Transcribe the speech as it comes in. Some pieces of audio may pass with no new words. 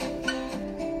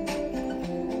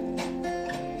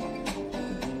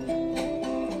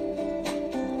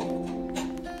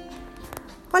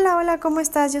Hola, hola, ¿cómo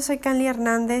estás? Yo soy Canly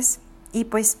Hernández y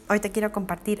pues hoy te quiero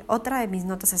compartir otra de mis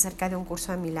notas acerca de un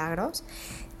curso de milagros.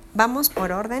 Vamos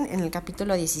por orden en el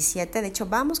capítulo 17, de hecho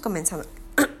vamos comenzando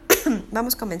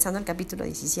el capítulo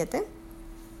 17,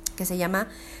 que se llama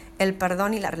El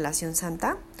perdón y la relación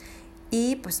santa,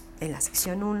 y pues en la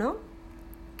sección 1,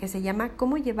 que se llama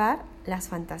Cómo llevar las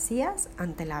fantasías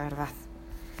ante la verdad.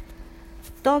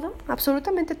 Todo,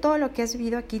 absolutamente todo lo que has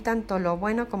vivido aquí, tanto lo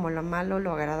bueno como lo malo,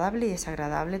 lo agradable y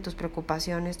desagradable, tus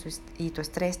preocupaciones y tu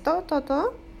estrés,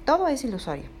 todo es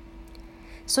ilusorio.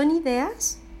 Son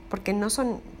ideas, porque no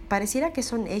son, pareciera que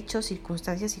son hechos,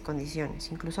 circunstancias y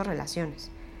condiciones, incluso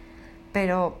relaciones.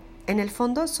 Pero en el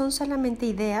fondo son solamente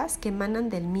ideas que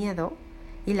emanan del miedo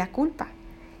y la culpa,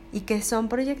 y que son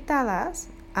proyectadas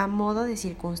a modo de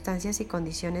circunstancias y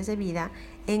condiciones de vida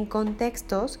en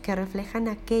contextos que reflejan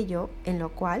aquello en lo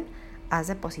cual has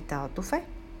depositado tu fe.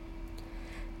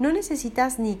 No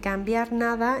necesitas ni cambiar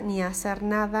nada, ni hacer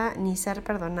nada, ni ser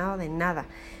perdonado de nada,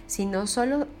 sino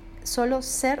solo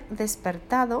ser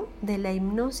despertado de la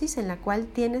hipnosis en la cual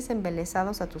tienes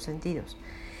embelesados a tus sentidos.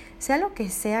 Sea lo que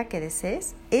sea que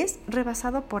desees, es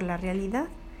rebasado por la realidad,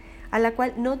 a la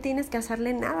cual no tienes que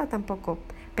hacerle nada tampoco,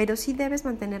 pero sí debes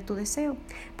mantener tu deseo,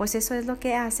 pues eso es lo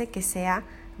que hace que sea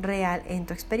real en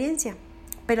tu experiencia.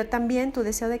 Pero también tu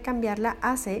deseo de cambiarla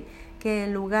hace que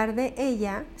en lugar de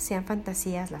ella sean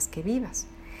fantasías las que vivas.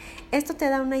 Esto te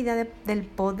da una idea del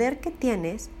poder que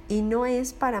tienes y no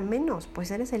es para menos,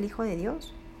 pues eres el Hijo de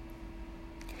Dios.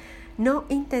 No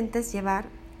intentes llevar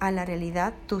a la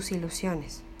realidad tus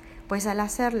ilusiones, pues al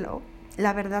hacerlo,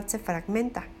 la verdad se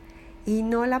fragmenta y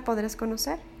no la podrás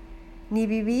conocer, ni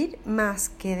vivir más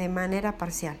que de manera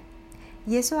parcial.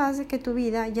 Y eso hace que tu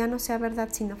vida ya no sea verdad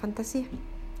sino fantasía.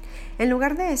 En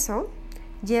lugar de eso,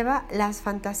 lleva las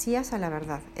fantasías a la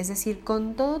verdad, es decir,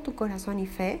 con todo tu corazón y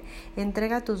fe,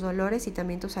 entrega tus dolores y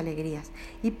también tus alegrías,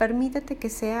 y permítete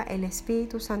que sea el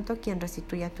Espíritu Santo quien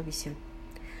restituya tu visión.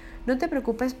 No te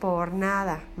preocupes por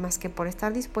nada más que por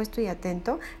estar dispuesto y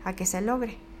atento a que se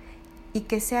logre, y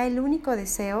que sea el único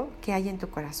deseo que hay en tu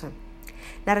corazón.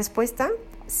 La respuesta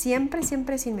siempre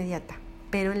es inmediata,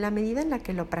 pero en la medida en la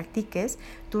que lo practiques,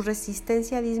 tu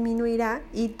resistencia disminuirá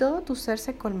y todo tu ser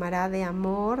se colmará de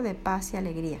amor, de paz y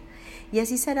alegría. Y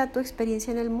así será tu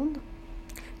experiencia en el mundo.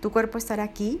 Tu cuerpo estará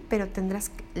aquí, pero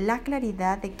tendrás la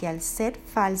claridad de que al ser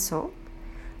falso,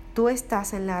 tú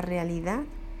estás en la realidad.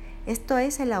 Esto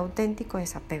es el auténtico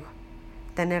desapego,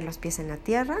 tener los pies en la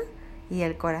tierra y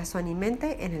el corazón y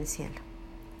mente en el cielo.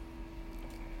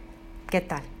 ¿Qué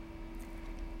tal?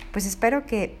 Pues espero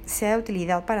que sea de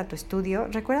utilidad para tu estudio.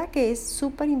 Recuerda que es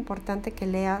súper importante que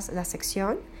leas la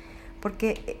sección,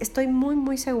 porque estoy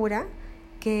muy segura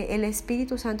que el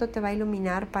Espíritu Santo te va a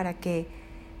iluminar para que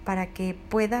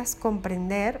puedas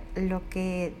comprender lo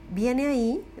que viene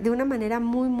ahí de una manera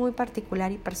muy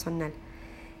particular y personal.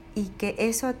 Y que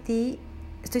eso a ti,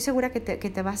 estoy segura que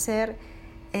te va a ser,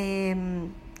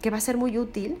 que va a ser muy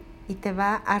útil y te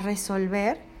va a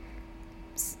resolver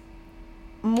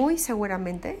muy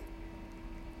seguramente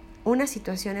una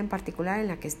situación en particular en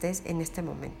la que estés en este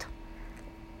momento,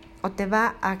 o te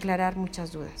va a aclarar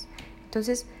muchas dudas.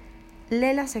 Entonces,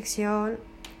 lee la sección,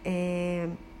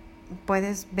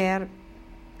 puedes ver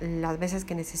las veces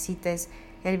que necesites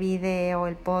el video,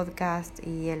 el podcast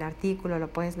y el artículo,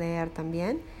 lo puedes leer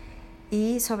también.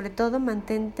 Y sobre todo,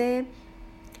 mantente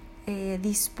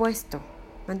dispuesto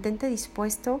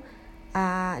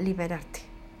a liberarte,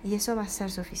 y eso va a ser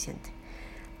suficiente.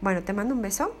 Bueno, te mando un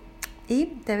beso y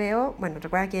te veo,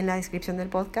 recuerda, aquí en la descripción del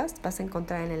podcast vas a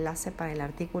encontrar el enlace para el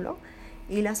artículo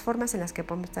y las formas en las que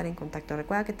podemos estar en contacto.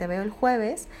 Recuerda que te veo el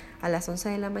jueves a las 11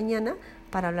 de la mañana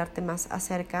para hablarte más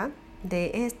acerca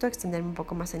de esto, extenderme un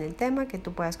poco más en el tema, que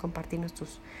tú puedas compartirnos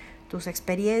tus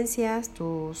experiencias,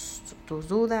 tus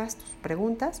dudas, tus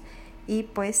preguntas. Y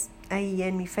pues ahí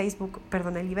en mi Facebook,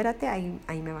 Libérate,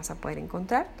 ahí me vas a poder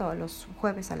encontrar todos los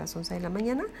jueves a las 11 de la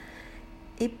mañana.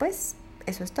 Y pues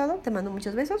eso es todo, te mando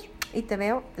muchos besos y te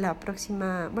veo la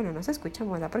próxima, nos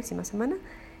escuchamos la próxima semana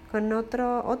con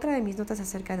otra de mis notas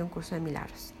acerca de un curso de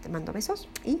milagros. Te mando besos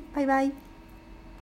y bye.